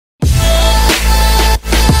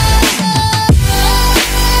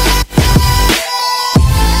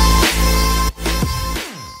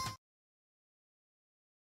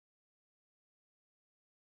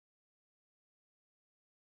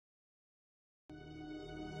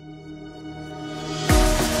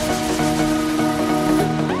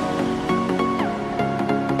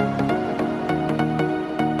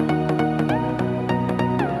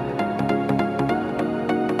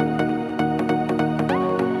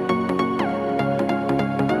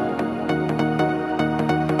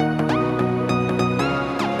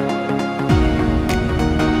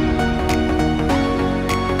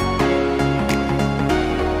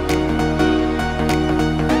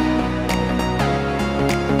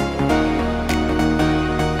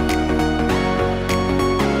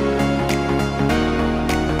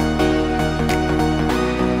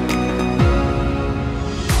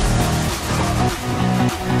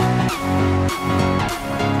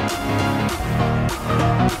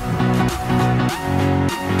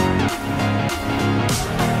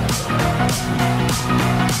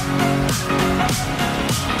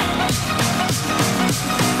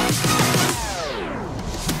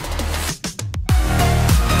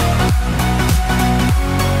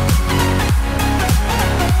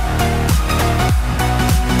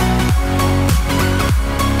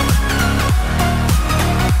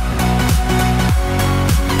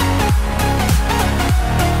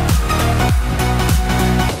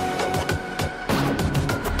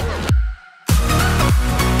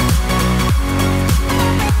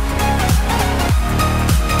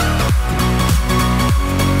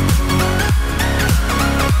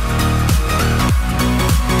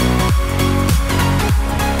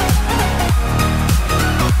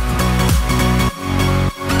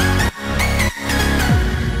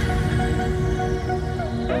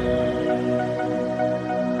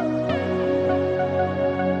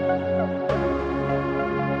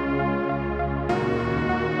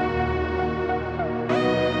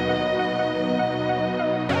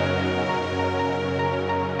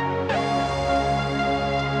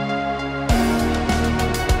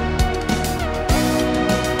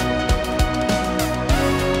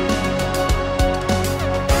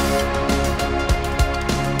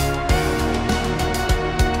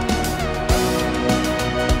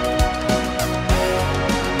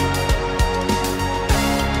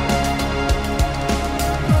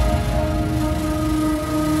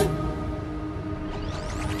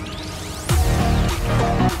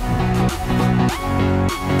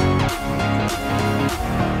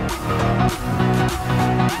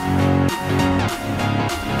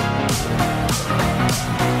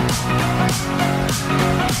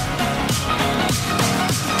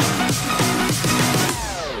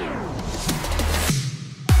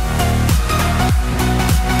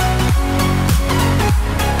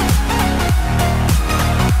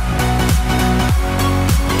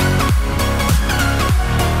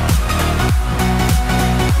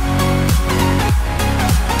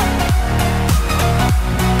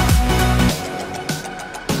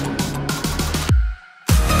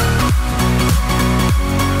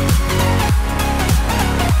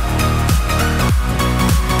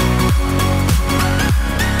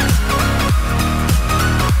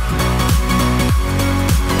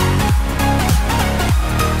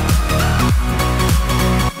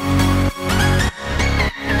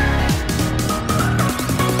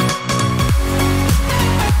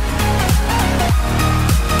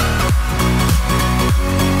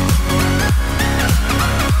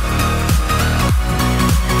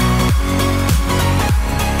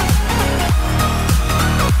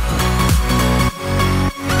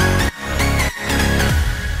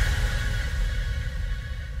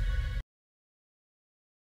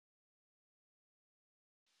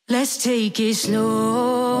Let's take it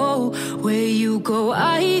slow. Where you go,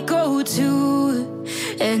 I go too.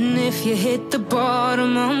 And if you hit the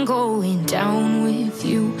bottom, I'm going down with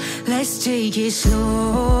you. Let's take it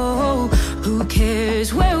slow. Who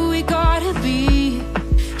cares where we gotta be?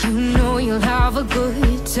 You know you'll have a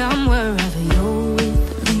good time wherever you're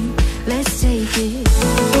with me. Let's take it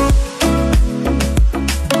slow.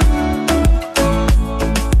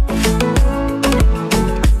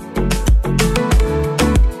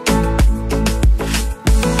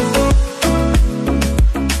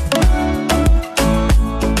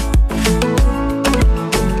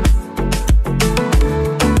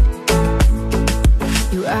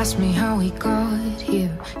 Ask me how we got here,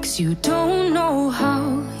 'cause you don't know how.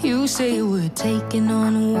 You say we're taking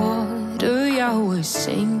on water, yeah, we're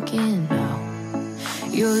sinking now.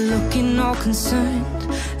 You're looking all concerned,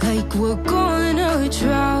 like we're gonna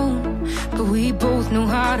drown. But we both know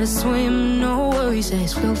how to swim, no worries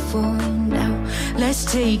as we'll fall now. Let's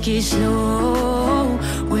take it slow.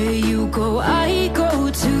 Where you go, I go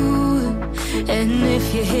too. And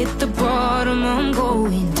if you hit the bottom, I'm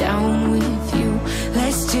going down with you.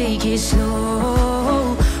 Let's take it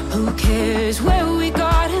slow. Who cares where we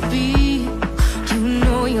gotta be? You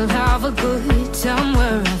know you'll have a good time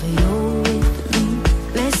wherever you're with me.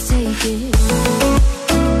 Let's take it slow.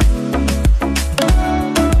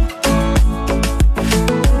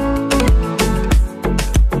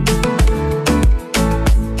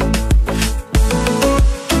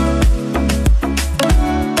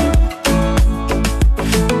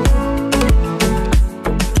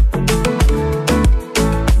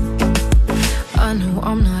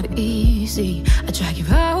 I drag you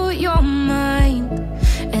out your mind,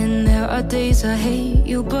 and there are days I hate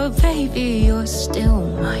you, but baby, you're still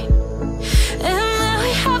mine. And then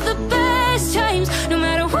we have the best times, no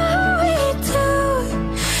matter what we do.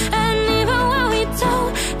 And even when we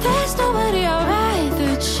don't, there's nobody I'd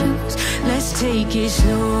rather choose. Let's take it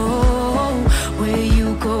slow. Where you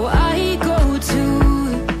go, I go too.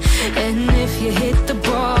 And if you hit the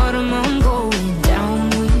bottom, I'm going down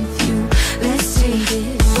with you. Let's take it.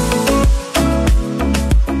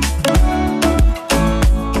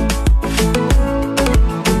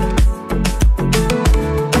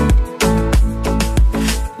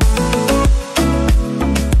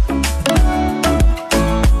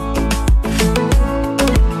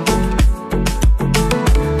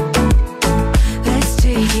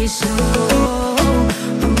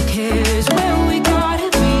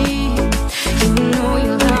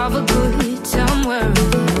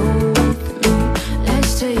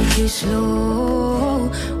 Slow,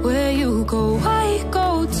 where you go, I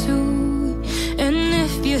go too. And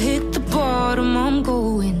if you hit the bottom, I'm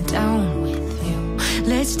going down with you.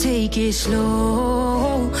 Let's take it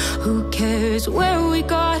slow. Who cares where we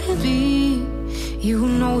gotta be? You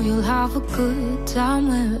know you'll have a good time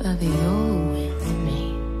wherever you're with me.